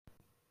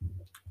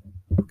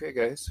Okay,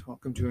 guys,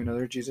 welcome to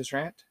another Jesus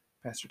Rant.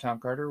 Pastor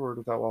Tom Carter, Word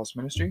Without Walls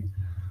Ministry.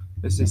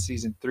 This is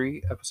Season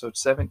 3, Episode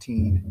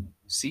 17,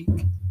 Seek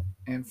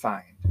and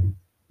Find.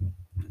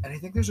 And I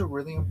think there's a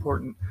really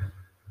important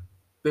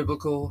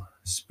biblical,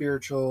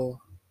 spiritual,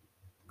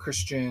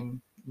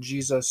 Christian,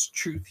 Jesus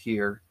truth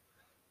here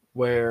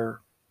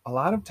where a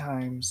lot of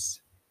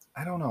times,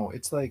 I don't know,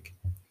 it's like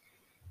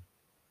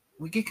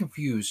we get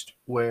confused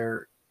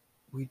where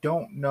we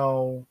don't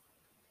know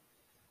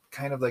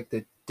kind of like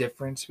the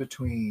difference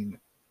between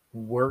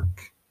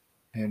work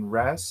and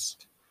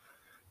rest,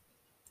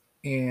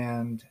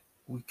 and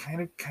we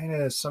kind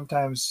of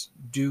sometimes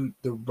do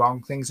the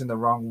wrong things in the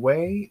wrong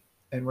way,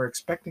 and we're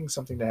expecting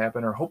something to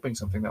happen or hoping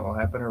something that will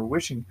happen or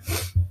wishing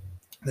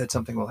that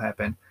something will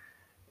happen.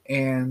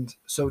 And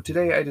so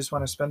today I just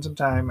want to spend some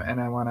time,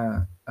 and I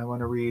want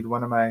to read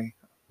one of my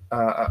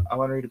I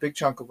want to read a big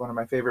chunk of one of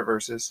my favorite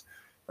verses,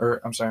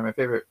 or I'm sorry, my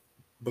favorite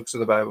books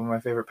of the Bible,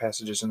 my favorite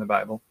passages in the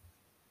Bible.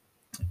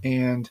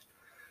 And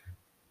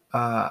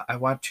I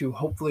want to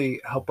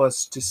hopefully help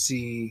us to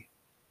see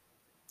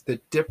the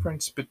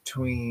difference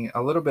between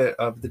a little bit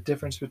of the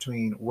difference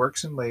between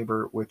works and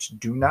labor, which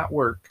do not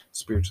work,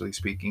 spiritually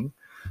speaking.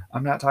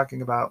 I'm not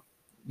talking about,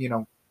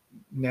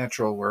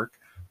 natural work.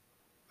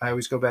 I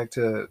always go back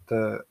to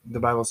the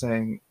Bible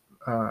saying,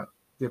 the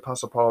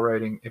Apostle Paul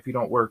writing, if you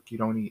don't work, you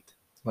don't eat.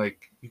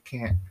 Like you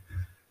can't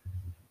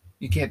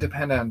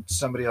depend on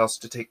somebody else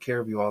to take care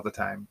of you all the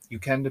time. You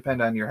can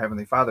depend on your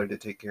Heavenly Father to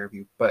take care of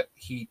you, but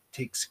He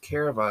takes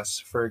care of us.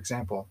 For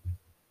example,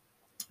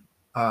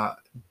 I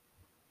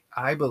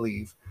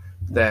believe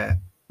that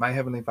my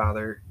Heavenly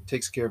Father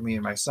takes care of me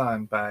and my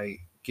son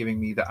by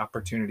giving me the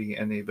opportunity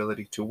and the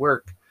ability to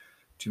work,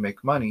 to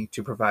make money,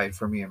 to provide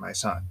for me and my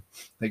son.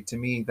 Like, to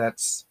me,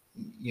 that's,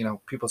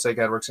 people say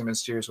God works in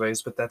mysterious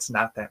ways, but that's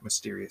not that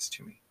mysterious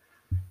to me.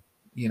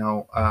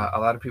 A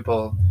lot of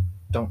people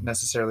don't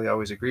necessarily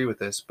always agree with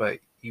this, but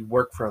you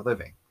work for a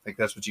living. Like,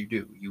 that's what you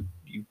do.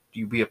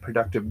 You be a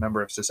productive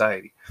member of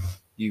society.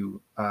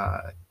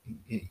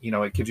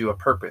 It gives you a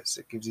purpose.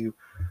 It gives you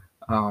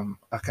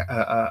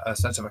a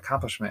sense of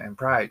accomplishment and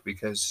pride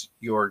because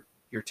you're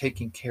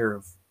taking care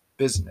of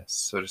business,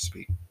 so to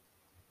speak.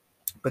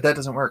 But that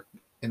doesn't work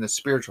in the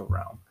spiritual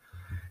realm.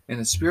 In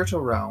the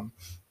spiritual realm,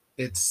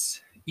 it's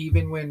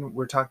even when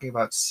we're talking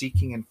about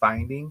seeking and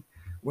finding,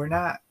 we're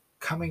not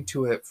coming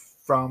to it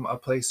from a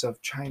place of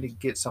trying to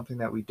get something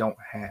that we don't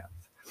have.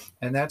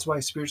 And that's why,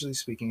 spiritually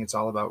speaking, it's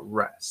all about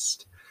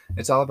rest.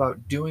 It's all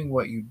about doing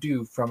what you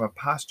do from a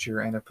posture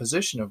and a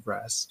position of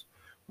rest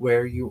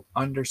where you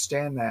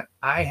understand that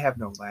I have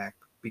no lack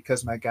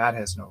because my God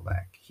has no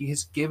lack. He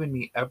has given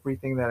me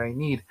everything that I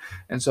need.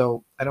 And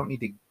so I don't need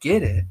to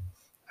get it.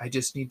 I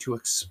just need to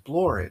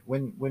explore it.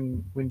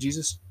 When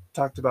Jesus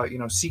talked about,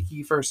 seek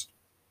ye first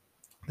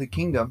the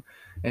kingdom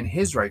and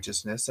his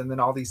righteousness, and then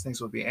all these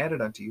things will be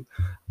added unto you.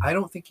 I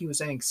don't think he was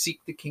saying seek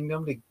the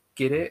kingdom to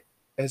get it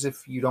as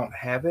if you don't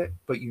have it,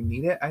 but you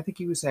need it. I think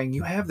he was saying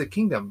you have the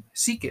kingdom,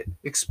 seek it,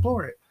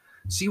 explore it,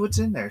 see what's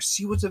in there,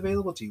 see what's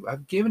available to you.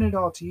 I've given it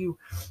all to you.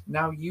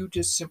 Now you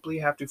just simply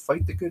have to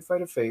fight the good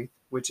fight of faith,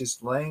 which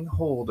is laying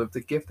hold of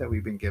the gift that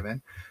we've been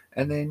given.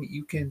 And then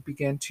you can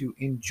begin to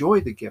enjoy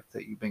the gift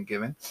that you've been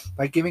given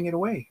by giving it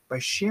away, by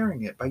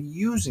sharing it, by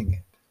using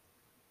it.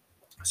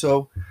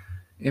 So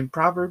in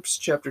Proverbs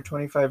chapter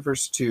 25,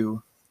 verse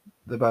 2,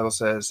 the Bible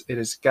says, "It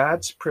is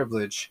God's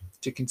privilege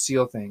to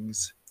conceal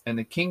things and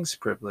the king's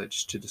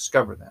privilege to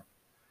discover them."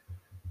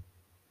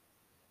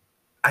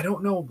 I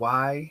don't know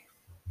why.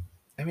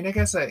 I mean, I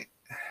guess I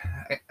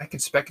can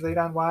speculate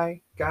on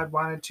why God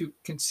wanted to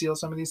conceal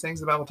some of these things.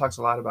 The Bible talks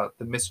a lot about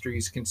the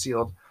mysteries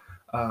concealed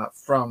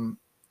from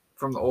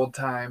the old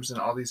times and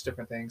all these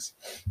different things.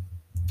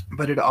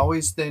 But it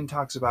always then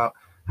talks about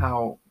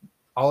how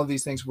all of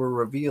these things were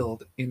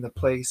revealed in the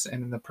place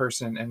and in the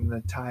person and in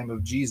the time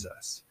of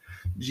Jesus.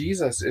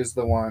 Jesus is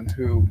the one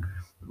who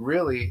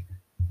really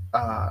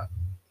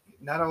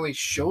not only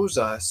shows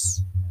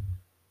us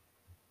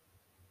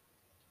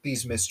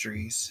these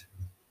mysteries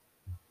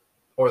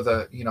or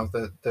the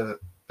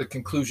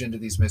conclusion to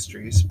these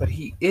mysteries, but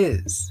he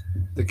is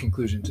the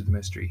conclusion to the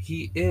mystery.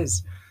 He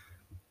is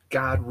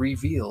God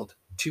revealed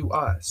to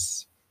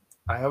us.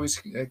 I always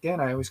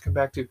come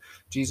back to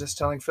Jesus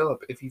telling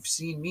Philip, if you've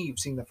seen me, you've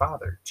seen the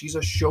Father.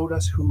 Jesus showed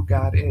us who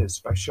God is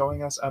by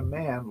showing us a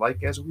man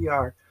like as we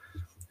are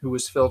who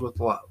is filled with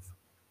love.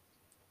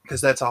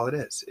 Because that's all it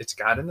is. It's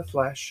God in the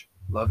flesh,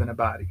 love in a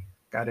body.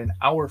 God in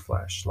our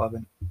flesh, love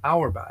in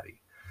our body.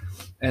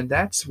 And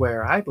that's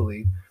where I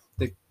believe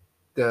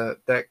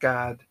that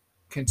God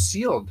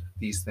concealed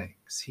these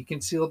things. He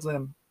concealed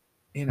them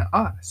in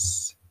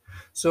us.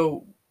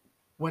 So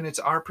when it's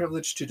our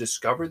privilege to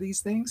discover these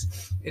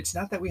things, it's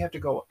not that we have to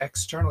go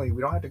externally.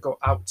 We don't have to go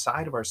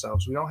outside of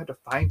ourselves. We don't have to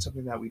find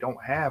something that we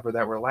don't have or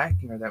that we're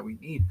lacking or that we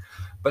need.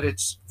 But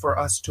it's for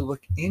us to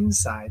look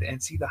inside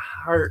and see the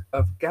heart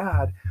of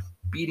God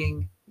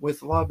beating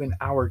with love in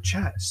our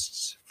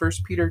chests. 1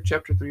 Peter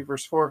chapter 3,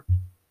 verse 4,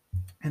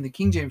 and the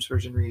King James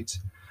Version reads,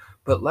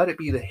 "But let it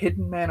be the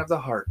hidden man of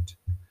the heart,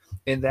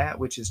 in that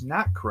which is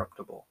not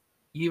corruptible,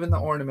 even the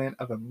ornament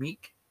of a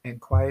meek and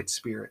quiet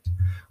spirit,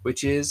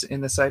 which is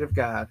in the sight of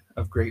God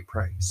of great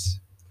price.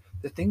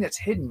 The thing that's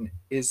hidden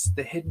is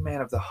the hidden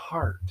man of the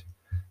heart.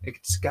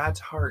 It's God's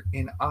heart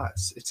in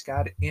us. It's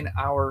God in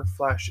our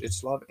flesh.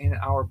 It's love in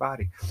our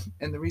body.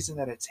 And the reason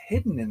that it's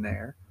hidden in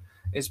there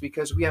is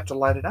because we have to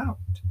let it out.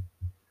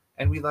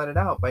 And we let it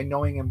out by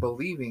knowing and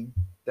believing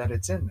that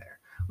it's in there.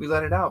 We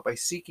let it out by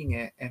seeking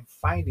it and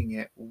finding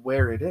it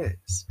where it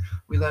is.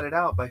 We let it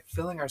out by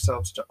filling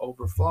ourselves to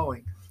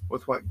overflowing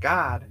with what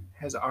God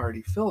has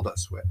already filled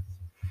us with.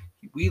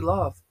 We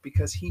love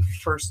because He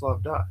first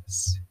loved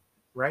us,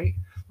 right?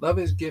 Love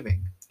is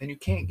giving, and you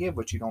can't give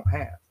what you don't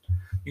have.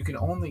 You can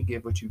only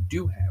give what you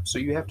do have. So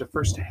you have to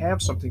first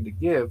have something to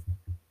give,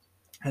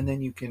 and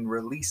then you can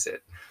release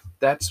it.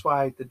 That's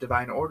why the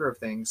divine order of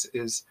things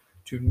is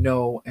to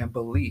know and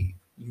believe.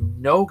 You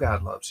know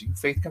God loves you.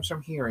 Faith comes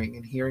from hearing,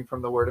 and hearing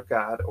from the Word of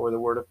God, or the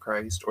Word of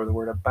Christ, or the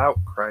Word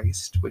about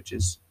Christ, which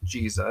is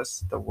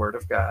Jesus, the Word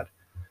of God.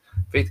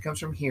 Faith comes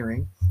from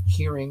hearing,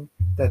 hearing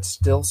that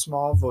still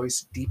small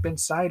voice deep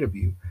inside of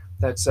you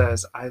that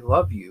says, I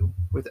love you,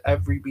 with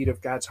every beat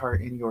of God's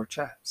heart in your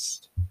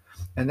chest.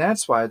 And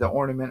that's why the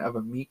ornament of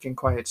a meek and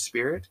quiet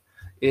spirit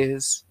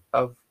is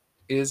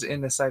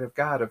in the sight of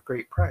God of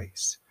great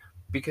price.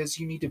 Because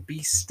you need to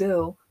be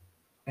still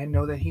and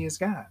know that He is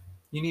God.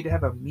 You need to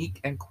have a meek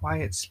and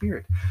quiet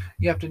spirit.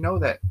 You have to know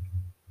that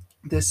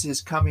this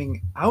is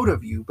coming out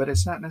of you, but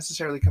it's not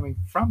necessarily coming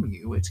from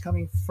you. It's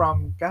coming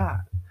from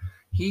God.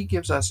 He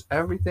gives us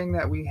everything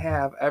that we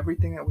have,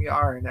 everything that we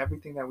are, and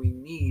everything that we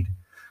need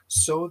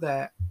so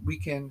that we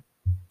can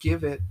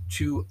give it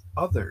to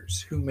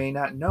others who may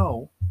not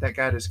know that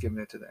God has given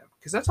it to them.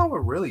 Because that's all we're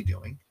really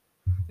doing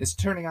is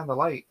turning on the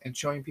light and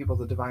showing people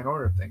the divine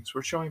order of things.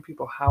 We're showing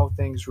people how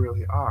things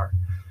really are.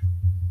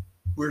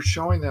 We're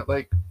showing that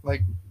like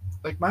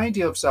my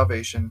idea of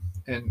salvation,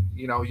 and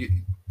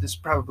this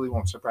probably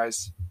won't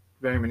surprise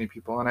very many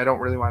people, and I don't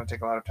really want to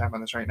take a lot of time on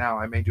this right now.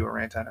 I may do a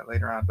rant on it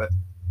later on, but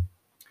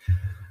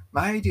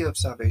my idea of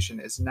salvation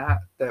is not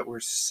that we're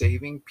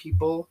saving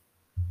people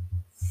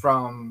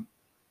from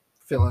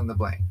fill in the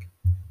blank.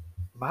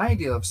 My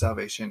idea of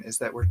salvation is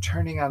that we're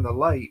turning on the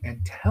light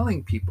and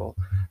telling people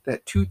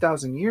that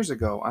 2,000 years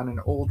ago on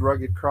an old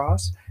rugged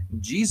cross,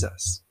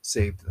 Jesus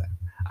saved them.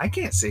 I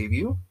can't save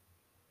you.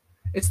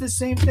 It's the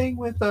same thing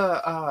with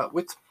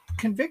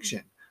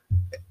conviction.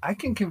 I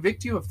can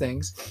convict you of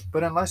things,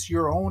 but unless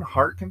your own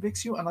heart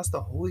convicts you, unless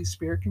the Holy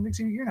Spirit convicts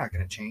you, you're not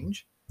going to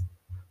change.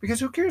 Because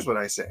who cares what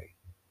I say,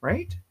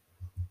 right?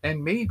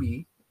 And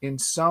maybe in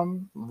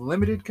some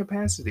limited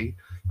capacity,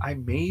 I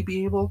may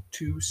be able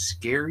to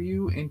scare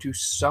you into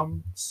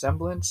some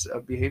semblance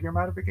of behavior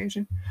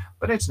modification,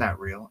 but it's not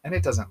real and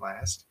it doesn't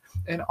last.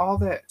 And all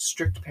that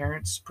strict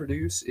parents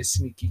produce is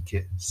sneaky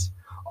kids.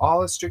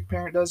 All a strict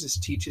parent does is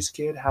teach his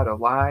kid how to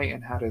lie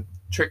and how to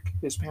trick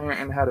his parent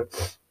and how to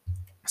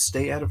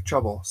stay out of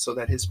trouble so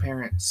that his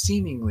parent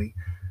seemingly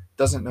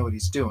doesn't know what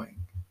he's doing.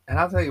 And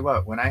I'll tell you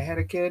what, when I had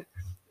a kid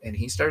and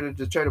he started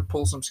to try to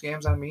pull some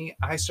scams on me,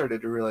 I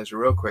started to realize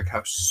real quick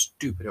how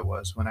stupid it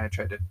was when I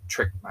tried to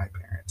trick my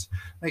parents.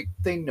 Like,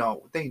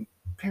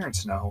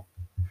 parents know.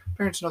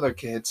 Parents know their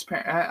kids.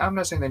 I'm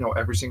not saying they know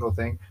every single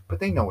thing,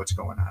 but they know what's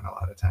going on a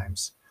lot of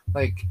times.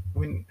 Like,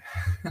 when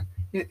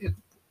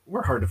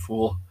we're hard to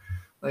fool.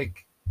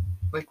 Like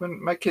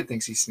when my kid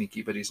thinks he's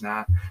sneaky, but he's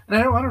not. And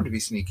I don't want him to be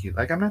sneaky.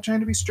 Like, I'm not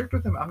trying to be strict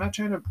with him. I'm not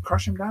trying to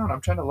crush him down.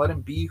 I'm trying to let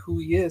him be who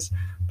he is.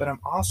 But I'm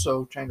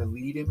also trying to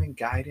lead him and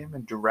guide him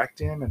and direct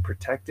him and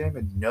protect him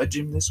and nudge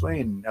him this way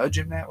and nudge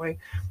him that way.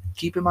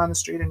 Keep him on the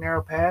straight and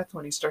narrow path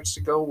when he starts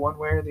to go one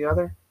way or the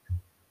other.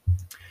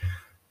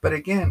 But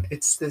again,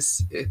 it's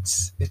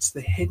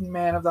the hidden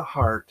man of the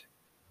heart.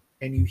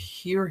 And you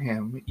hear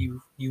him,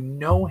 you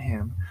know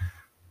him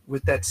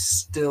with that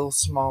still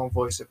small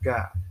voice of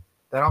God.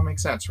 That all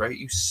makes sense, right?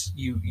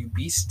 You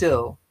be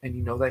still and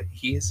you know that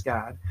He is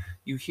God.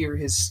 You hear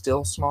His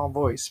still small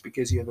voice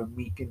because you have a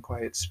meek and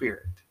quiet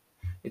spirit.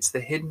 It's the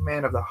hidden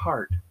man of the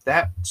heart.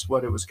 That's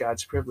what it was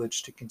God's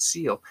privilege to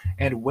conceal,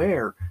 and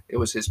where it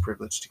was His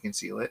privilege to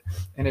conceal it.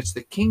 And it's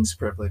the king's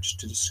privilege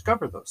to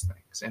discover those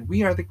things. And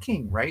we are the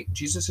king, right?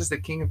 Jesus is the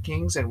King of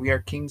Kings, and we are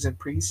kings and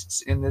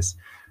priests in this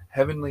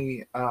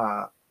heavenly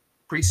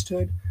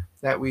priesthood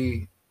that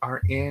we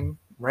are in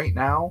right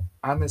now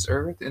on this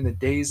earth, in the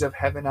days of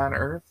heaven on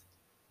earth.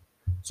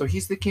 So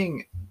He's the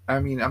king.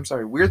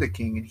 We're the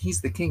king, and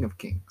He's the King of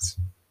Kings.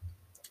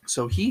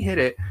 So He hid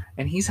it,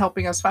 and He's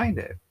helping us find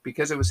it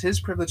because it was His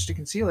privilege to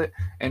conceal it,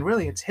 and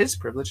really it's His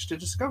privilege to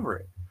discover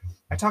it.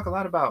 I talk a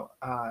lot about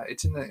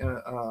it's in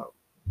the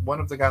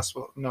one of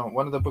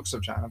the books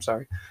of John.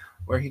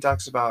 Where he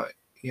talks about,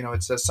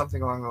 it says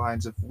something along the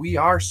lines of, we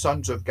are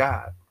sons of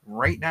God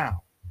right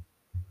now,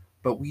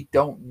 but we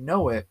don't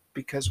know it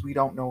because we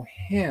don't know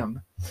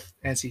Him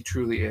as He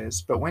truly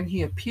is. But when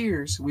He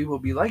appears, we will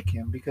be like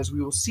Him because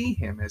we will see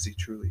Him as He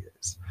truly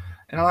is.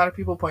 And a lot of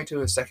people point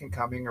to a second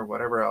coming or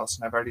whatever else,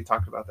 and I've already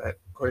talked about that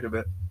quite a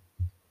bit.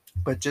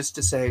 But just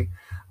to say,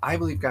 I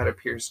believe God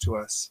appears to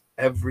us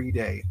every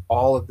day,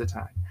 all of the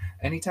time.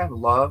 Anytime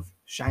love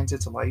shines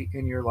its light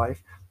in your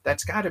life,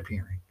 that's God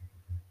appearing.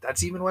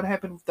 That's even what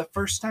happened the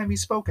first time he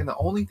spoke, and the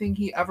only thing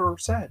he ever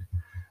said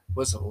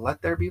was,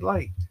 "Let there be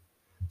light."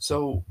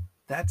 So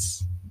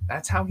that's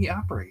how he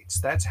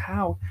operates. That's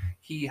how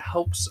he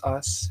helps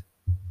us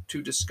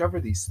to discover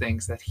these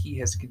things that he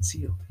has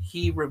concealed.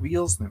 He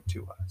reveals them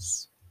to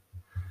us.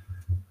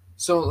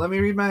 So let me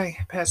read my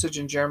passage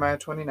in Jeremiah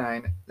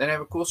 29. Then I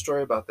have a cool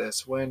story about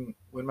this. When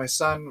my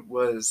son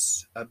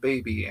was a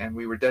baby and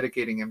we were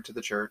dedicating him to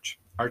the church,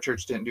 our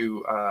church didn't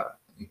do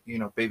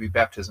baby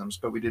baptisms,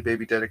 but we did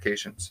baby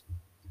dedications.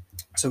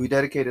 So we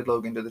dedicated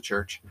Logan to the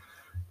church.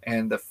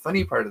 And the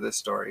funny part of this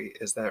story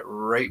is that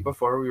right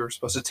before we were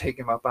supposed to take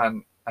him up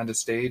on the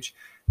stage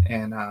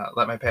and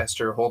let my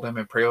pastor hold him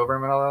and pray over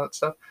him and all that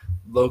stuff,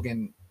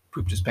 Logan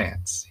pooped his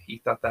pants. He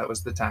thought that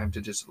was the time to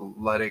just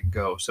let it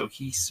go. So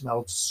he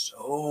smelled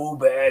so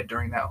bad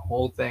during that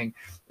whole thing.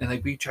 And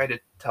like we tried to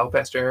tell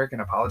Pastor Eric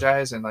and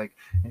apologize, and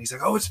he's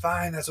like, "Oh, it's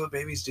fine. That's what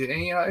babies do."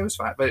 And it was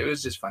fine, but it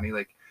was just funny.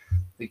 Like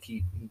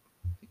he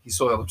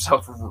soiled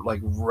himself like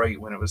right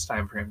when it was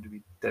time for him to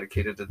be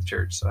dedicated to the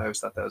church. So I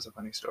always thought that was a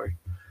funny story.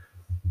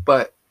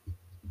 But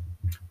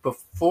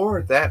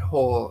before that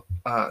whole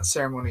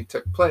ceremony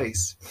took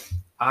place,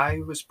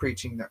 I was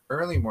preaching the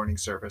early morning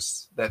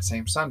service that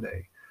same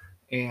Sunday,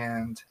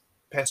 and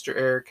Pastor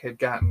Eric had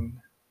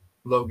gotten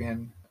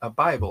Logan a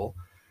Bible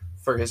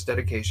for his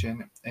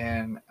dedication,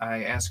 and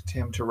I asked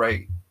him to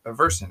write a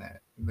verse in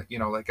it,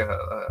 like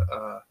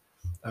a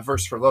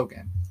verse for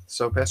Logan.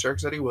 So Pastor Eric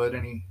said he would,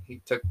 and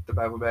he took the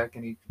Bible back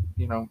and he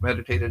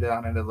meditated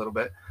on it a little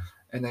bit,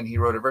 and then he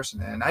wrote a verse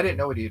in it. And I didn't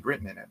know what he had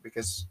written in it,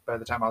 because by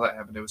the time all that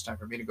happened, it was time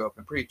for me to go up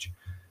and preach.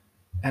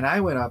 And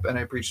I went up and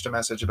I preached a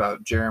message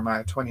about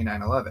Jeremiah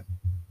 29:11,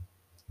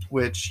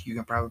 which you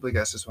can probably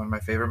guess is one of my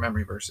favorite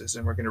memory verses,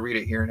 and we're going to read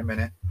it here in a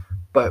minute.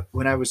 But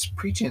when I was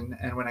preaching,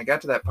 and when I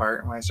got to that part,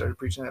 and when I started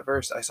preaching that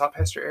verse, I saw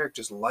Pastor Eric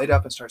just light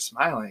up and start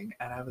smiling,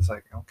 and I was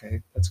like,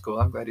 okay, that's cool.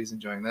 I'm glad he's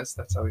enjoying this.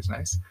 That's always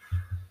nice.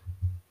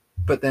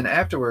 But then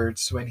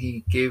afterwards, when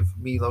he gave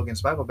me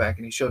Logan's Bible back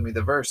and he showed me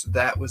the verse,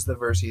 that was the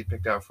verse he had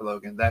picked out for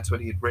Logan. That's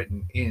what he had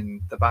written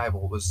in the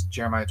Bible, was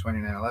Jeremiah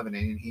 29:11,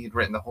 and he had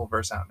written the whole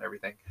verse out and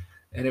everything.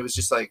 And it was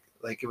just like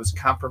it was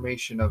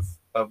confirmation of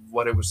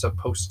what it was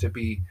supposed to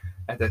be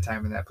at that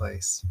time in that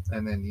place.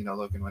 And then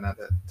Logan went out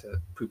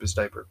to poop his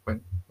diaper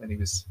when he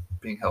was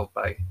being held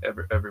by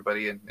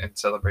everybody and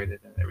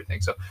celebrated and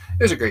everything. So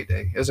it was a great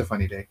day. It was a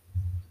funny day.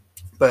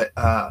 But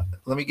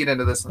let me get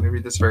into this. Let me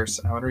read this verse.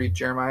 I want to read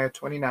Jeremiah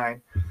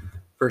 29,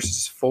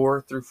 verses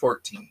 4 through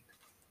 14.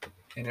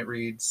 And it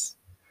reads,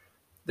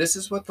 "This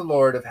is what the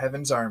Lord of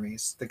heaven's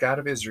armies, the God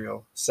of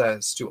Israel,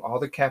 says to all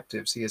the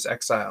captives he has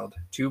exiled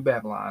to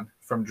Babylon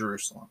from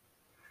Jerusalem."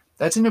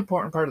 That's an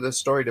important part of this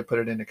story to put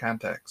it into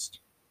context.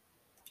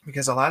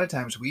 Because a lot of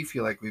times we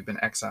feel like we've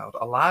been exiled.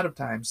 A lot of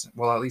times,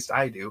 well, at least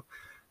I do,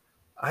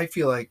 I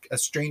feel like a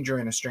stranger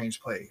in a strange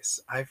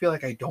place. I feel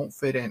like I don't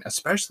fit in,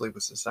 especially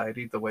with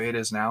society the way it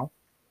is now.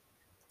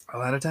 A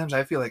lot of times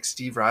I feel like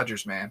Steve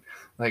Rogers, man.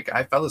 Like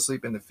I fell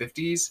asleep in the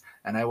 50s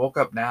and I woke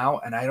up now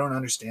and I don't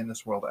understand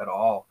this world at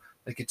all.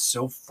 Like it's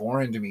so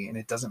foreign to me and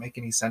it doesn't make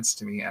any sense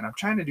to me. And I'm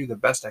trying to do the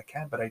best I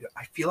can, but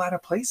I feel out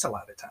of place a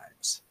lot of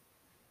times.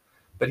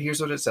 But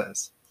here's what it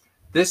says.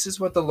 "This is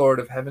what the Lord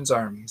of heaven's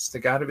armies, the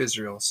God of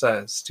Israel,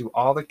 says to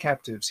all the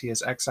captives he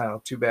has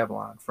exiled to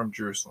Babylon from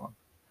Jerusalem.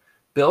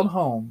 Build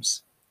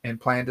homes and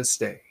plan to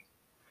stay.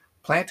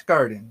 Plant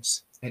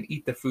gardens and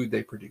eat the food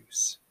they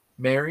produce.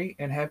 Marry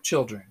and have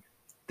children.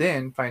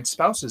 Then find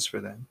spouses for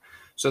them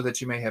so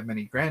that you may have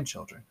many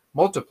grandchildren.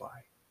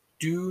 Multiply.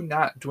 Do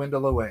not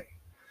dwindle away.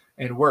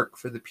 And work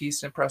for the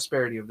peace and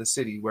prosperity of the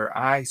city where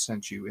I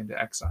sent you into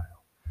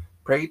exile.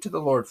 Pray to the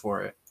Lord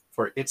for it,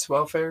 for its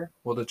welfare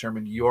will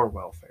determine your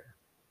welfare."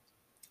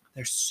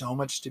 There's so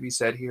much to be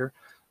said here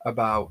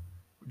about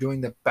doing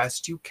the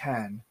best you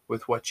can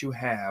with what you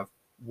have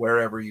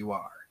wherever you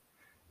are.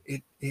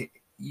 You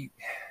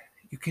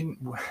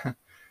can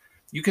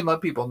you can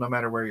love people no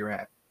matter where you're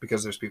at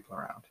because there's people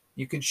around.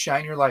 You can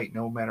shine your light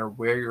no matter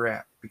where you're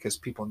at because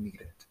people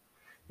need it.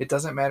 It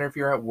doesn't matter if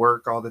you're at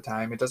work all the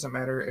time. It doesn't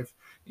matter if,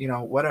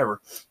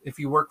 whatever. If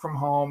you work from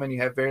home and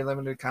you have very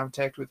limited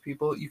contact with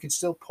people, you can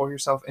still pour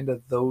yourself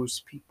into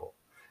those people.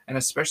 And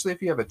especially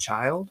if you have a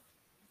child,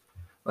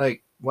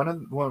 like one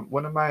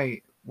of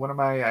my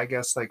I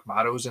guess like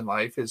mottos in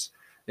life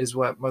is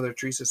what Mother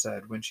Teresa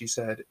said when she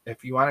said,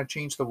 "If you want to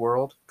change the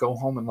world, go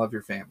home and love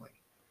your family."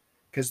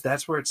 Because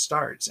that's where it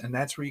starts, and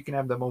that's where you can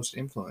have the most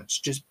influence.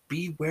 Just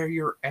be where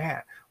you're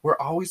at. We're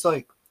always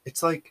like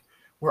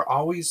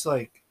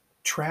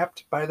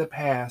trapped by the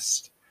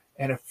past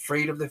and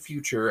afraid of the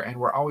future, and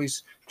we're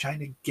always trying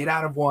to get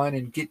out of one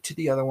and get to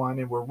the other one,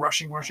 and we're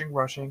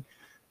rushing.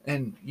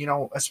 And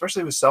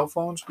especially with cell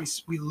phones,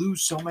 we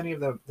lose so many of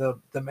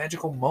the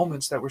magical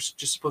moments that we're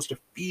just supposed to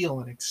feel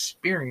and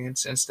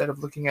experience instead of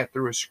looking at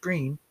through a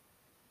screen.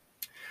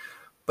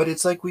 But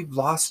it's like we've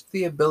lost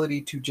the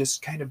ability to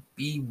just kind of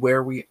be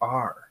where we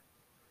are.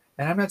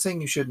 And I'm not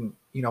saying you shouldn't,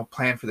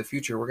 plan for the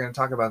future. We're going to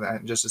talk about that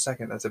in just a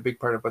second. That's a big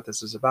part of what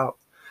this is about.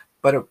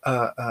 But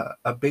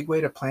a big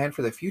way to plan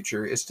for the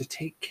future is to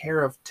take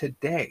care of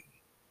today.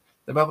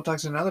 The Bible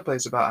talks in another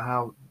place about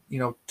how,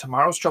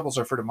 tomorrow's troubles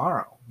are for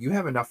tomorrow. You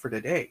have enough for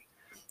today.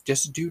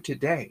 Just do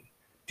today.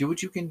 Do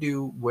what you can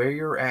do where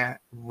you're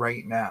at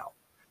right now.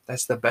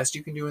 That's the best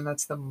you can do, and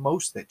that's the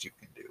most that you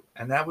can do.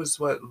 And that was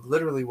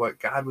literally what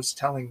God was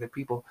telling the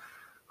people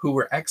who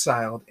were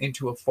exiled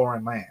into a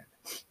foreign land.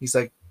 He's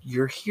like,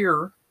 you're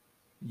here.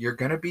 You're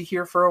going to be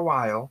here for a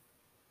while.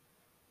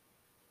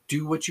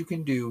 Do what you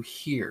can do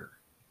here.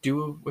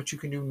 Do what you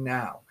can do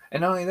now.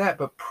 And not only that,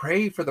 but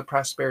pray for the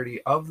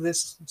prosperity of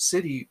this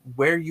city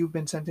where you've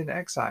been sent into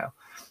exile.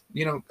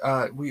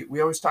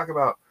 We always talk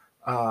about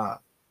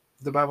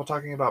the Bible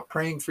talking about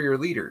praying for your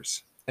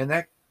leaders.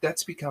 And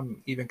that's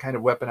become even kind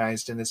of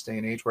weaponized in this day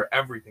and age where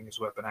everything is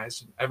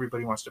weaponized and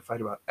everybody wants to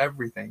fight about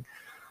everything.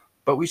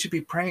 But we should be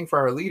praying for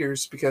our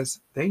leaders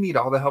because they need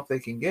all the help they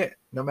can get,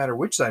 no matter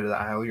which side of the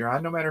aisle you're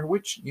on, no matter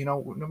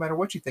no matter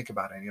what you think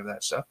about any of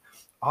that stuff.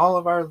 All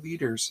of our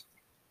leaders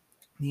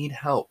need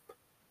help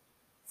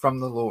from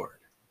the Lord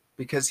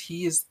because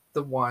He is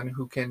the one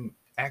who can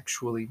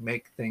actually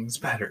make things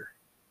better.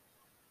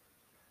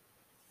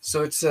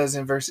 So it says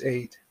in verse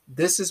 8,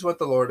 "This is what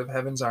the Lord of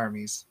heaven's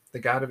armies, the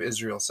God of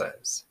Israel,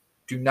 says.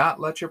 Do not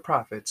let your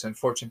prophets and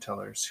fortune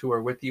tellers who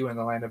are with you in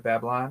the land of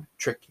Babylon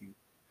trick you.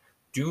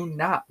 Do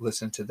not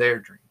listen to their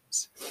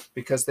dreams,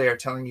 because they are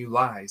telling you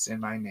lies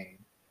in my name.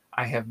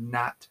 I have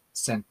not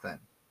sent them,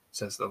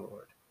 says the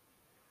Lord.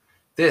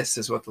 This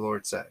is what the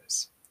Lord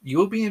says. You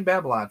will be in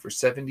Babylon for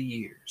 70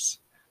 years,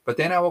 but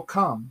then I will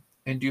come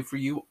and do for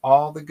you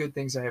all the good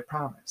things I have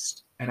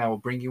promised, and I will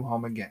bring you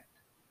home again."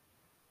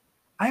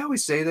 I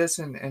always say this,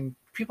 and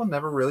people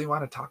never really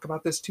want to talk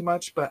about this too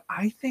much, but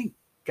I think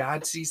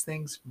God sees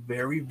things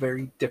very,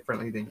 very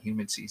differently than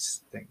human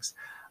sees things.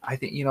 I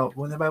think,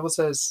 when the Bible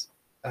says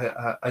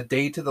a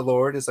day to the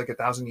Lord is like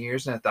 1,000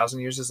 years, and 1,000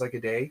 years is like a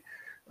day,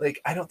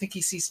 like, I don't think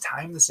He sees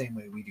time the same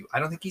way we do. I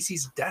don't think He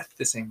sees death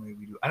the same way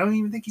we do. I don't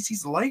even think He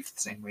sees life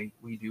the same way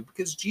we do,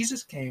 because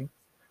Jesus came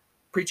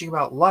preaching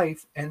about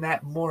life and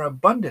that more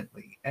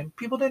abundantly, and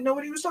people didn't know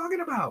what He was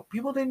talking about.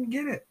 People didn't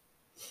get it.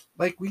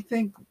 Like, we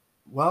think,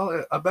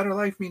 well, a better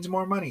life means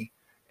more money.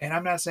 And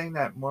I'm not saying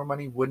that more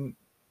money wouldn't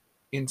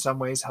in some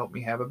ways help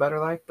me have a better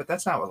life, but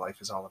that's not what life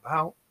is all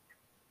about.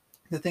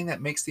 The thing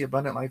that makes the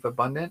abundant life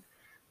abundant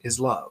is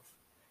love.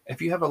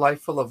 If you have a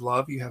life full of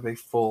love, you have a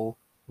full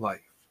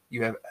life.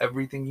 You have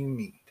everything you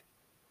need.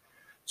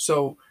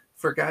 So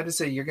for God to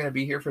say you're going to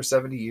be here for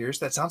 70 years,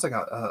 that sounds like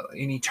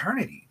an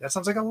eternity. That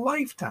sounds like a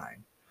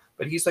lifetime.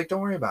 But He's like,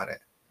 don't worry about it.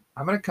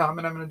 I'm going to come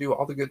and I'm going to do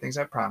all the good things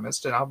I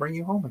promised, and I'll bring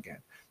you home again.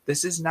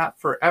 This is not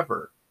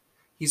forever.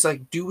 He's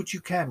like, do what you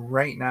can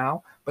right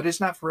now, but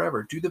it's not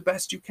forever. Do the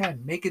best you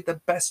can. Make it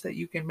the best that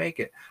you can make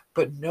it.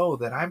 But know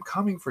that I'm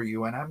coming for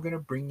you and I'm going to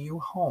bring you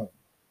home.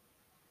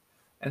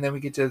 And then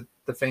we get to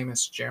the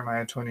famous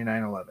Jeremiah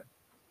 29:11.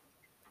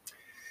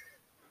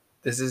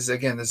 This is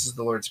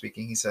the Lord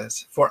speaking. He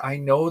says, "For I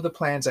know the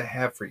plans I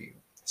have for you,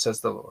 says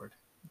the Lord.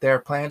 They are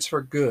plans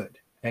for good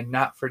and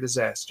not for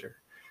disaster,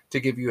 to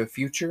give you a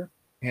future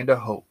and a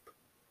hope."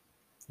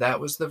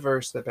 That was the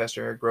verse that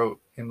Pastor Eric wrote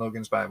in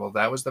Logan's Bible.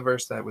 That was the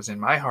verse that was in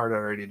my heart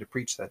already to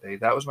preach that day.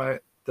 That was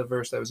the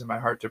verse that was in my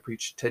heart to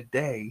preach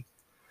today.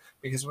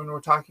 Because when we're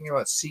talking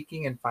about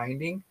seeking and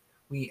finding,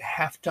 we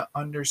have to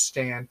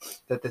understand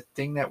that the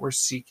thing that we're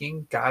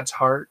seeking, God's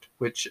heart,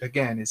 which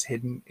again is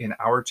hidden in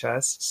our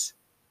chests,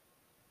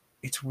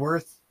 it's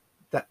worth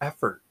the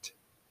effort.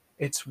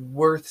 It's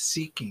worth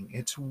seeking.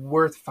 It's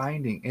worth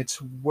finding.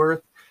 It's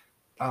worth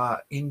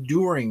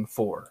enduring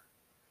for.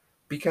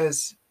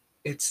 Because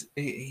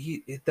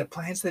the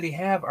plans that He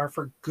have are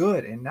for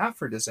good and not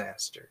for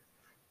disaster,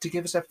 to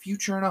give us a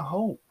future and a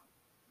hope.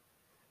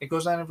 It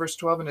goes on in verse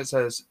 12 and it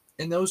says,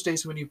 "In those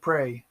days when you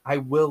pray, I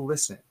will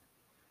listen."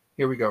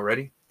 Here we go.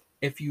 Ready?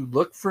 "If you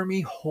look for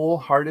me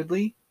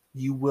wholeheartedly,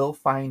 you will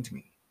find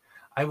me.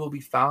 I will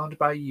be found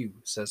by you,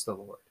 says the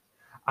Lord.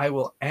 I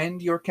will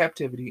end your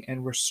captivity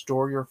and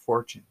restore your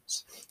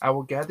fortunes. I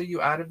will gather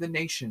you out of the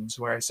nations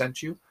where I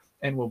sent you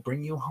and will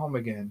bring you home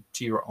again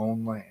to your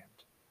own land."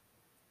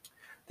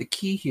 The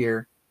key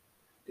here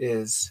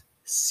is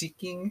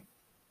seeking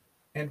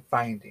and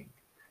finding.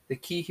 The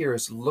key here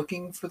is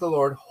looking for the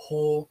Lord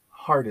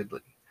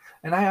wholeheartedly.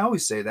 And I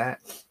always say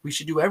that we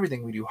should do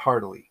everything we do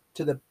heartily,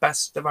 to the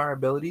best of our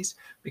abilities,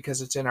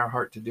 because it's in our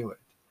heart to do it.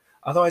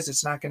 Otherwise,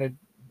 it's not going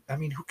to,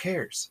 who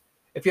cares?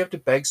 If you have to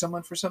beg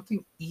someone for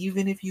something,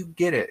 even if you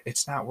get it,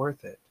 it's not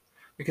worth it.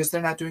 Because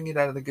they're not doing it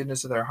out of the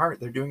goodness of their heart.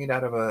 They're doing it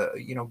out of a,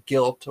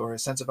 guilt or a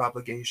sense of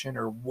obligation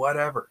or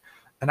whatever.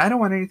 And I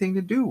don't want anything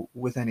to do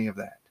with any of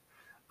that.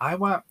 I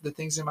want the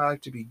things in my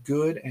life to be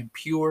good and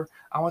pure.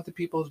 I want the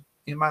people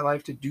in my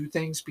life to do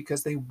things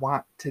because they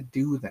want to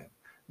do them,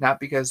 not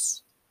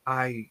because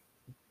I,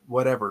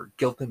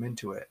 guilt them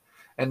into it.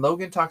 And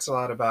Logan talks a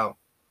lot about,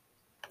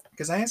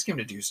 because I ask him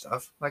to do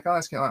stuff. Like, I'll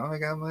ask him,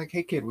 I'm like,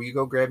 "Hey kid, will you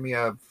go grab me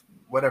a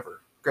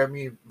whatever? Grab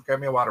me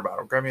a water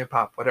bottle, grab me a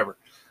pop, whatever."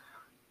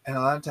 And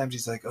a lot of times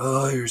he's like,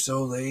 "Oh, you're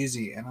so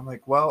lazy." And I'm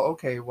like, well,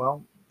 okay,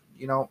 well,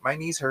 my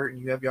knees hurt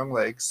and you have young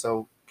legs,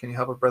 so can you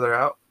help a brother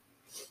out?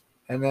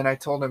 And then I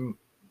told him,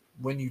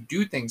 when you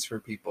do things for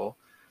people,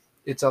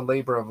 it's a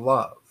labor of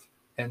love.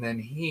 And then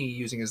he,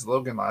 using his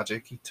Logan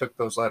logic, he took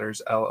those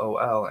letters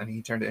LOL and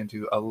he turned it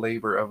into a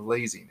labor of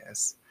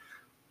laziness.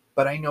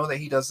 But I know that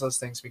he does those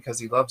things because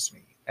he loves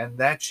me. And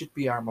that should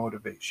be our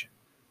motivation.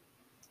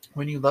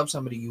 When you love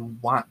somebody, you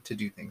want to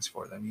do things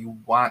for them. You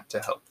want to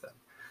help them.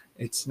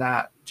 It's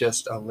not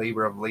just a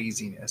labor of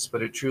laziness,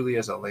 but it truly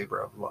is a labor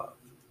of love.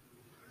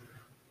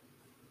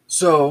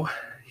 So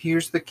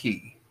here's the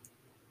key.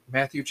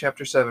 Matthew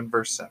chapter 7,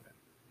 verse 7.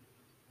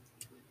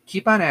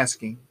 Keep on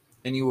asking,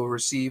 and you will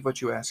receive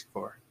what you ask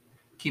for.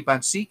 Keep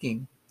on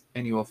seeking,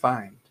 and you will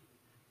find.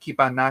 Keep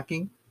on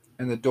knocking,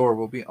 and the door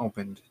will be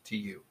opened to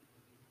you.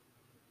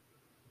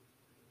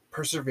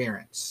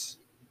 Perseverance,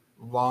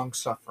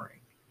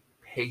 long-suffering,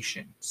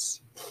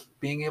 patience,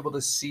 being able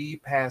to see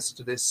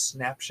past this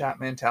snapshot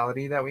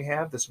mentality that we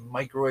have, this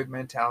microwave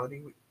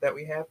mentality that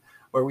we have,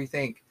 where we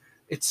think,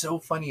 it's so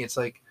funny, it's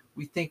like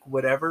we think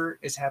whatever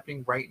is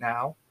happening right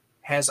now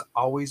has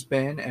always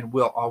been and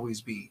will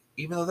always be,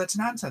 even though that's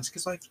nonsense,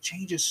 because life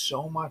changes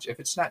so much. If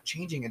it's not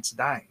changing, it's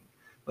dying.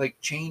 Like,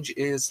 change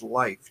is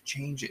life.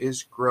 Change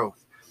is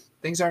growth.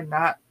 Things are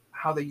not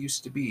how they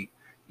used to be.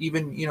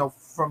 Even,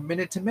 from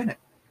minute to minute,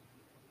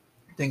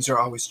 things are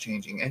always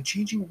changing and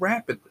changing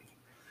rapidly.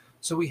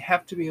 So we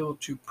have to be able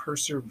to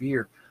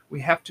persevere. We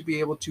have to be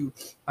able to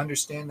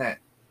understand that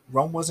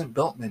Rome wasn't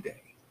built in a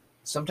day.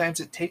 Sometimes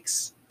it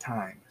takes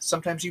time.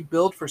 Sometimes you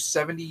build for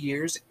 70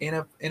 years in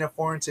a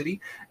foreign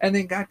city, and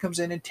then God comes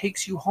in and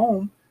takes you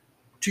home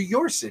to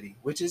your city,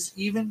 which is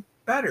even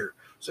better.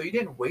 So you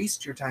didn't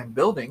waste your time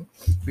building,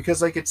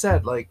 because like it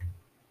said, like,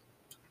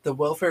 the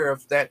welfare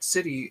of that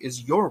city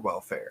is your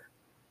welfare.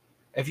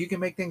 If you can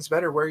make things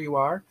better where you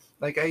are,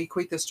 like, I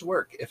equate this to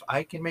work. If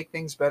I can make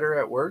things better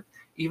at work,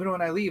 even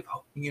when I leave,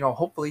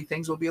 hopefully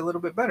things will be a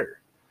little bit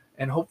better.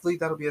 And hopefully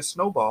that'll be a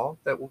snowball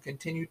that will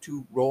continue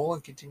to roll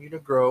and continue to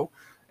grow.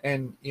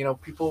 And,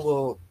 people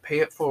will pay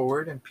it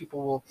forward, and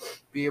people will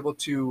be able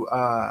to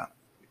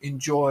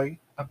enjoy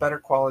a better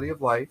quality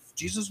of life.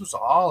 Jesus was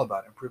all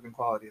about improving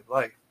quality of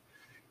life,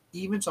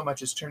 even so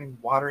much as turning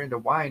water into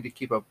wine to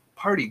keep a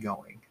party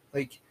going.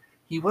 Like,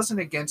 he wasn't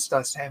against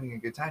us having a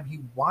good time.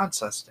 He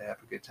wants us to have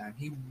a good time.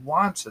 He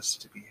wants us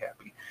to be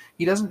happy.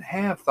 He doesn't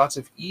have thoughts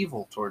of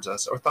evil towards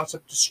us or thoughts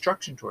of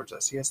destruction towards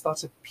us. He has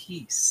thoughts of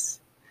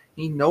peace.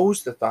 He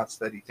knows the thoughts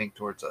that he thinks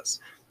towards us.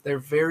 They're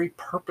very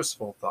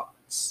purposeful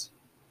thoughts.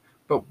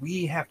 But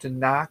we have to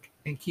knock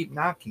and keep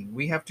knocking.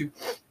 We have to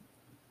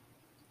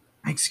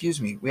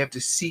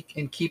seek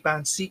and keep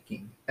on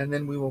seeking, and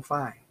then we will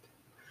find.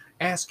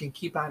 Ask and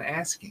keep on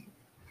asking.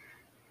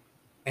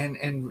 And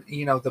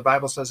the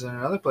Bible says in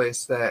another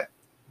place that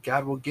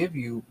God will give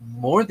you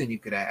more than you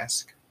could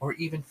ask or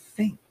even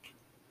think,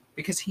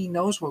 because he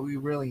knows what we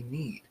really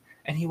need.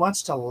 And he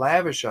wants to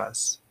lavish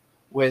us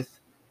with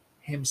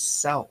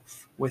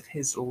himself, with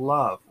his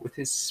love, with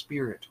his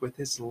spirit, with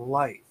his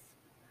life.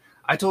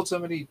 I told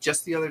somebody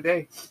just the other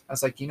day, I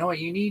was like, you know what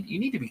you need? You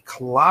need to be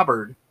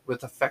clobbered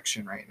with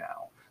affection right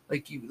now.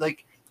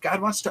 Like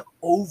God wants to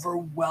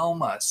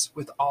overwhelm us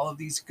with all of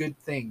these good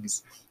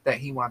things that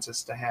he wants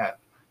us to have.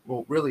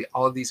 Well, really,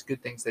 all of these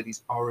good things that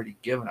he's already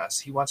given us.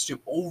 He wants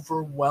to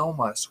overwhelm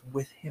us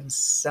with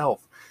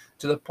himself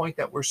to the point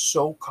that we're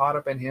so caught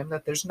up in him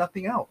that there's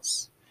nothing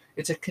else.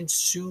 It's a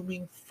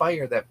consuming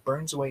fire that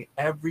burns away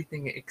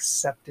everything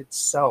except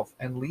itself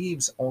and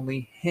leaves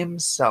only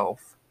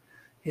himself,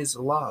 his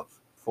love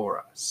for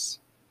us.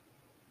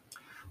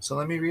 So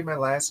let me read my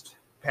last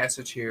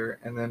passage here,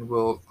 and then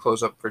we'll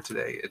close up for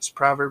today. It's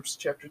Proverbs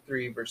chapter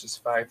 3, verses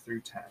 5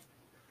 through 10.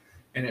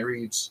 And it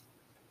reads,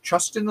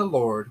 "Trust in the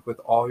Lord with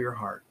all your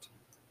heart.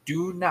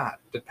 Do not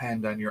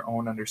depend on your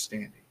own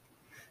understanding.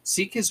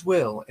 Seek his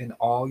will in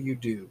all you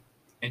do,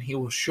 and he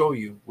will show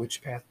you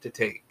which path to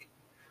take."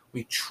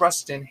 We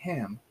trust in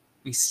him,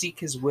 we seek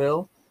his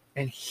will,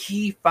 and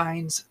he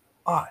finds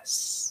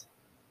us.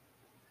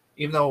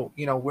 Even though,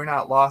 we're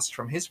not lost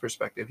from his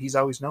perspective. He's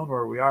always known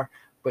where we are,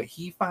 but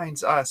he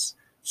finds us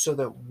so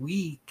that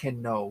we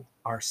can know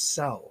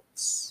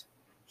ourselves.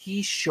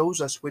 He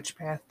shows us which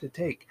path to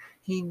take.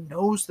 He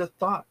knows the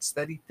thoughts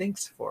that he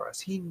thinks for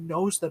us. He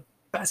knows the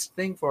best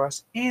thing for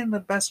us and the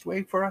best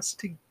way for us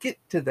to get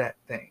to that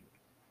thing.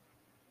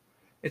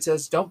 It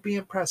says, don't be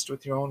impressed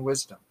with your own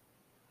wisdom.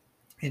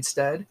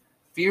 Instead,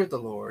 fear the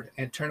Lord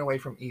and turn away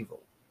from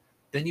evil.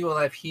 Then you will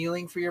have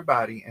healing for your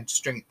body and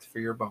strength for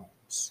your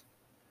bones.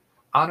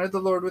 Honor the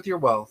Lord with your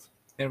wealth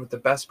and with the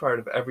best part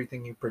of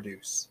everything you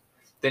produce.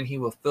 Then he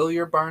will fill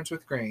your barns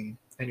with grain,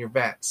 and your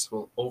vats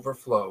will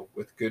overflow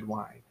with good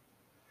wine.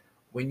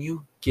 When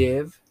you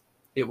give,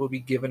 it will be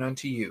given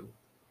unto you,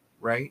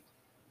 right?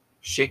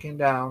 Shaken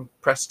down,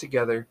 pressed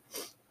together,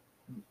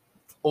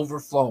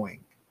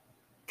 overflowing.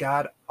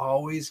 God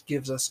always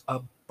gives us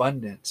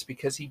abundance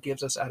because he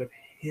gives us out of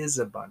his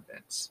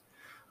abundance.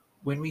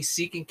 When we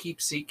seek and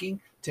keep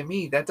seeking, to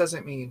me, that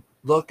doesn't mean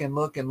look and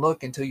look and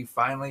look until you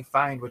finally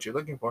find what you're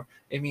looking for.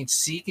 It means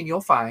seek and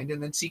you'll find,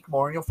 and then seek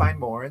more and you'll find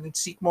more, and then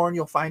seek more and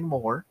you'll find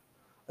more.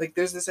 Like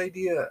there's this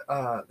idea,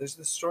 there's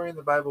this story in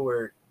the Bible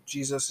where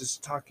Jesus is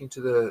talking to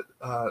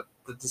the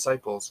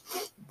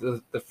disciples,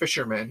 the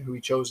fishermen who he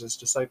chose as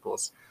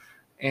disciples.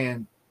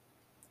 And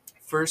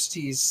first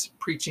he's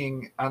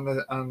preaching on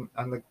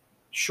the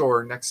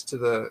shore next to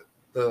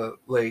the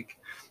lake,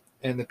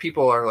 and the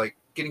people are like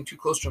getting too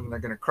close to him and they're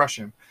going to crush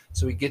him.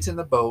 So he gets in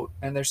the boat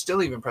and they're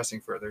still even pressing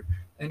further.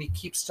 And he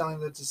keeps telling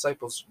the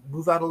disciples,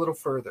 move out a little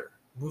further,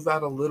 move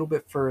out a little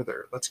bit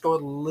further. Let's go a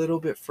little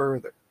bit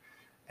further.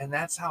 And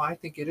that's how I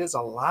think it is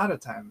a lot of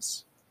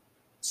times,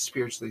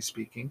 spiritually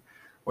speaking,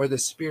 where the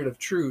spirit of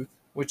truth,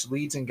 which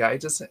leads and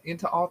guides us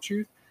into all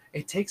truth,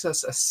 it takes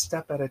us a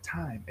step at a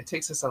time. It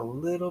takes us a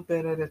little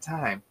bit at a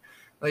time.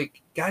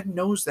 Like God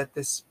knows that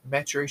this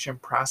maturation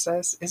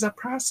process is a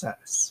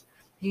process.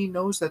 He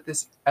knows that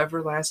this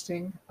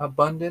everlasting,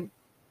 abundant,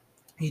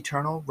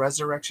 eternal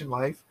resurrection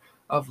life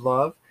of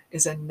love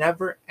is a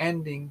never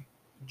ending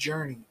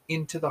journey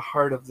into the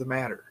heart of the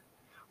matter,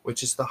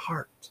 which is the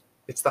heart.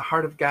 It's the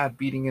heart of God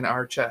beating in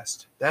our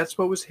chest. That's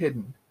what was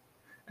hidden.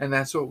 And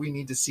that's what we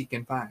need to seek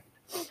and find.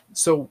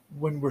 So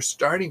when we're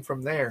starting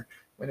from there,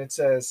 when it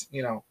says,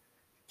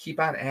 keep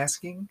on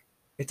asking,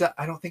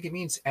 I don't think it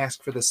means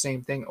ask for the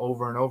same thing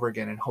over and over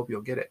again and hope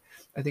you'll get it.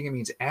 I think it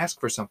means ask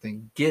for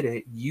something, get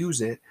it, use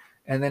it,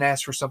 and then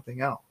ask for something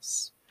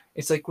else.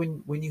 It's like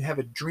when you have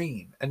a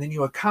dream and then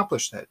you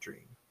accomplish that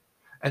dream.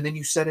 And then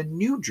you set a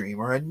new dream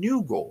or a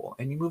new goal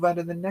and you move on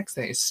to the next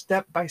thing. It's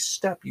step by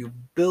step. You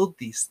build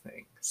these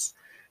things.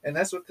 And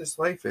that's what this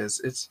life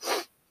is.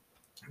 It's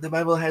the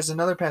Bible has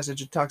another passage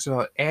that talks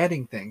about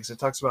adding things. It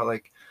talks about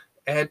like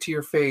add to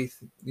your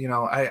faith.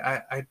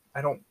 I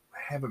don't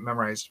have it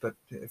memorized, but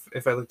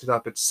if I looked it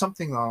up, it's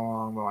something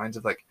along the lines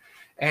of like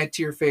add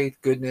to your faith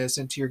goodness,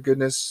 and to your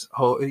goodness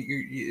hope.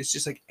 It's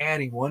just like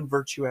adding one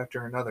virtue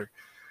after another,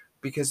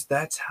 because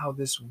that's how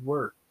this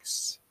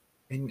works.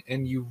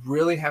 And you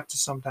really have to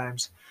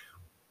sometimes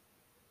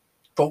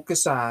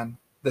focus on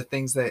the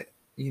things that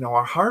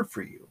are hard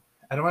for you.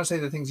 I don't want to say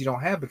the things you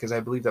don't have, because I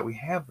believe that we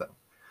have them.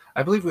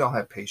 I believe we all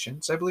have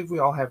patience. I believe we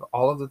all have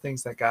all of the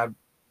things that God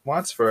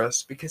wants for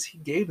us because he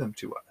gave them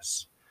to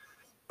us.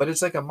 But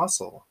it's like a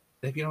muscle.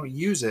 If you don't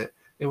use it,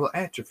 it will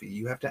atrophy.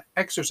 You have to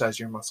exercise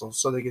your muscles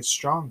so they get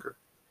stronger.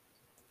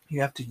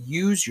 You have to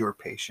use your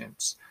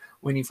patience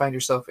when you find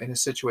yourself in a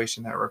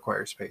situation that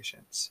requires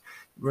patience.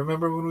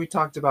 Remember when we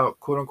talked about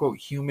quote unquote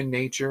human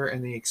nature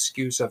and the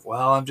excuse of,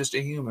 well, I'm just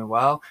a human.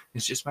 Well,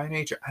 it's just my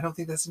nature. I don't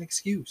think that's an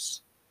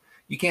excuse.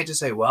 You can't just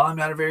say, well, I'm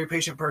not a very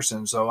patient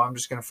person, so I'm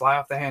just going to fly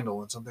off the handle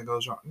when something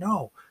goes wrong.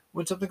 No,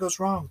 when something goes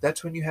wrong,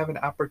 that's when you have an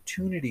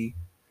opportunity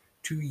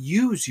to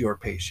use your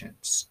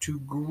patience, to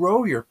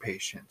grow your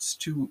patience,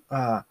 to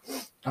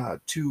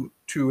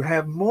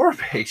have more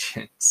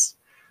patience.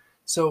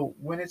 So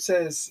when it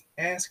says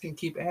ask and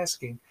keep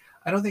asking,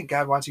 I don't think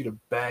God wants you to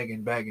beg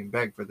and beg and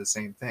beg for the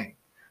same thing.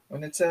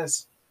 When it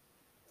says,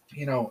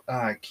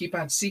 keep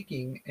on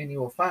seeking and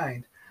you will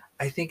find,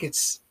 I think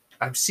it's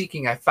I'm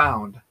seeking, I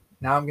found.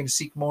 Now I'm going to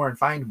seek more and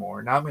find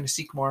more. Now I'm going to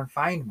seek more and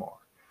find more.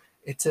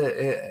 It's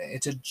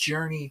a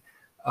journey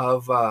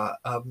of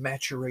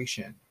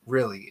maturation,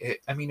 really.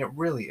 It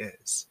really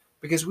is,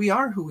 because we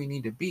are who we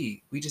need to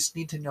be. We just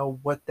need to know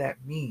what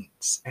that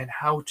means and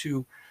how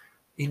to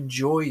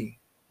enjoy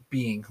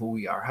being who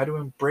we are, how to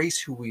embrace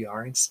who we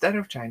are instead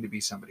of trying to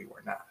be somebody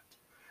we're not.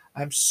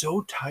 I'm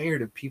so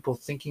tired of people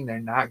thinking they're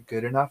not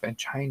good enough and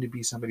trying to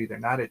be somebody they're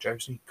not. It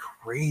drives me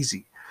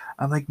crazy.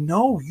 I'm like,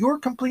 no, you're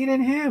complete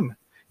in him.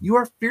 You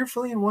are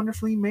fearfully and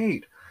wonderfully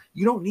made.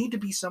 You don't need to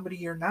be somebody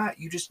you're not.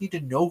 You just need to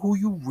know who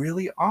you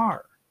really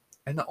are.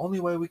 And the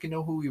only way we can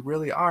know who we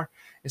really are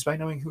is by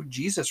knowing who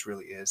Jesus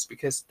really is,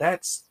 because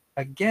that's,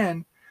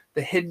 again,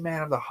 the hidden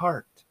man of the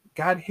heart.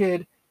 God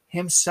hid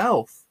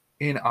himself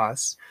in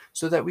us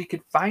so that we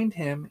could find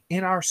him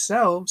in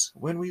ourselves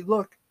when we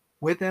look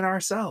within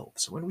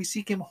ourselves. When we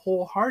seek him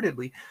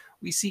wholeheartedly,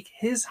 we seek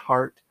his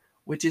heart,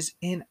 which is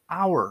in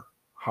our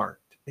heart.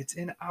 It's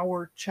in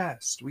our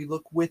chest. We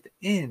look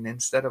within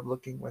instead of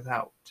looking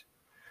without.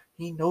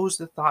 He knows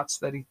the thoughts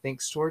that he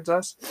thinks towards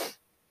us,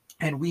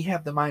 and we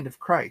have the mind of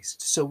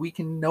Christ. So we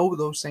can know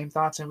those same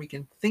thoughts, and we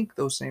can think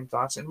those same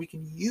thoughts, and we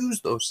can use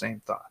those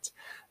same thoughts.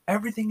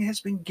 Everything has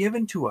been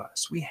given to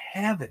us. We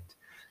have it.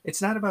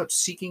 It's not about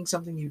seeking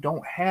something you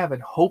don't have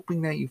and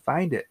hoping that you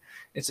find it.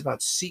 It's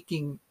about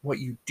seeking what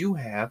you do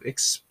have,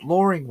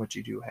 exploring what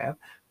you do have,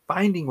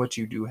 finding what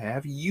you do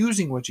have,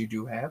 using what you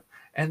do have,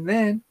 and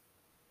then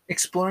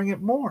exploring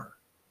it more.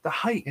 The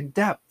height and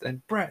depth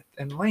and breadth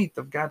and length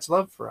of God's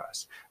love for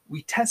us.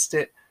 We test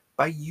it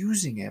by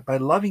using it, by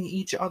loving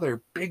each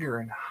other bigger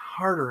and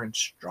harder and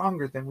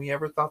stronger than we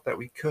ever thought that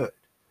we could.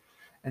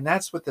 And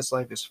that's what this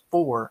life is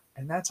for,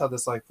 and that's how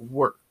this life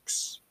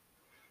works.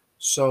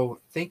 So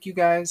thank you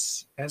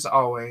guys, as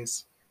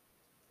always,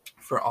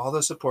 for all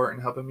the support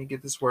and helping me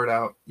get this word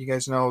out. You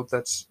guys know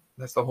that's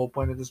the whole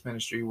point of this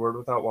ministry, Word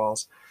Without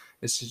Walls,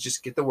 is to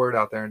just get the word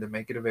out there and to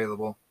make it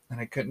available. And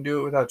I couldn't do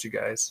it without you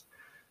guys.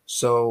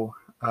 So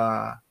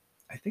I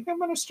think I'm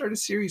going to start a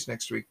series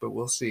next week, but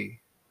we'll see.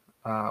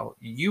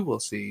 You will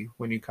see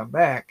when you come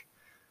back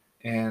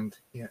And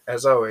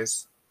as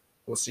always,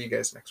 we'll see you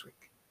guys next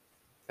week.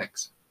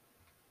 Thanks.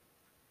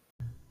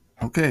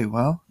 Okay,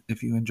 well,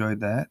 if you enjoyed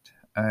that,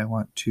 I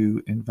want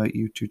to invite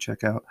you to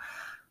check out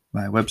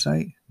my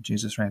website,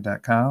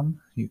 jesusrant.com.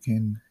 You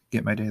can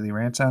get my daily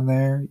rants on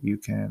there. You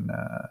can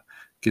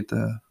get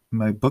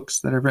my books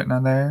that I've written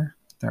on there.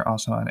 They're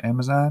also on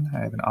Amazon. I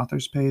have an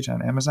author's page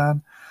on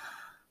Amazon.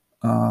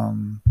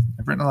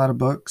 I've written a lot of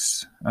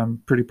books.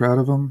 I'm pretty proud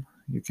of them.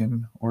 You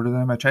can order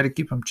them. I try to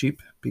keep them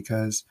cheap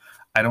because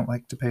I don't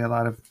like to pay a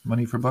lot of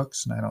money for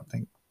books, and I don't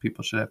think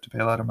people should have to pay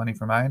a lot of money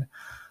for mine.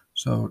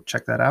 So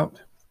check that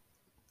out.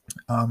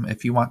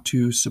 If you want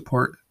to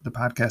support the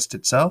podcast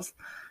itself,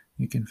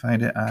 you can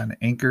find it on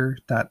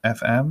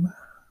anchor.fm.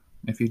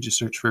 If you just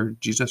search for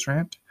Jesus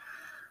Rant,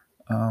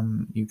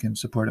 you can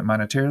support it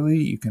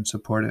monetarily. You can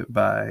support it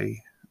by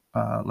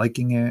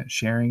liking it,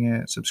 sharing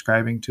it,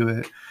 subscribing to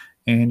it,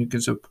 and you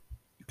can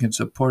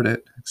support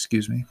it,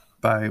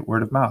 by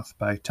word of mouth,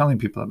 by telling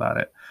people about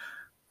it,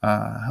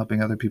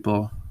 helping other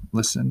people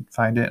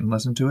find it and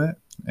listen to it.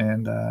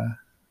 And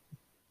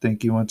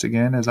thank you once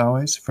again, as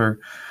always, for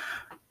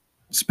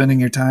spending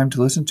your time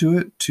to listen to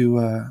it,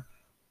 to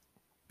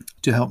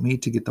help me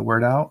to get the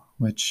word out,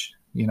 which,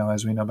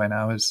 as we know by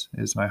now,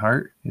 is my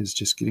heart, is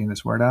just getting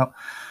this word out.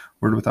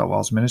 Word Without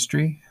Walls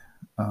Ministry.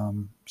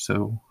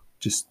 So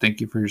just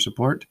thank you for your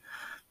support.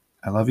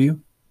 I love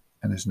you,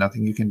 and there's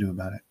nothing you can do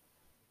about it.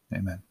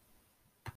 Amen.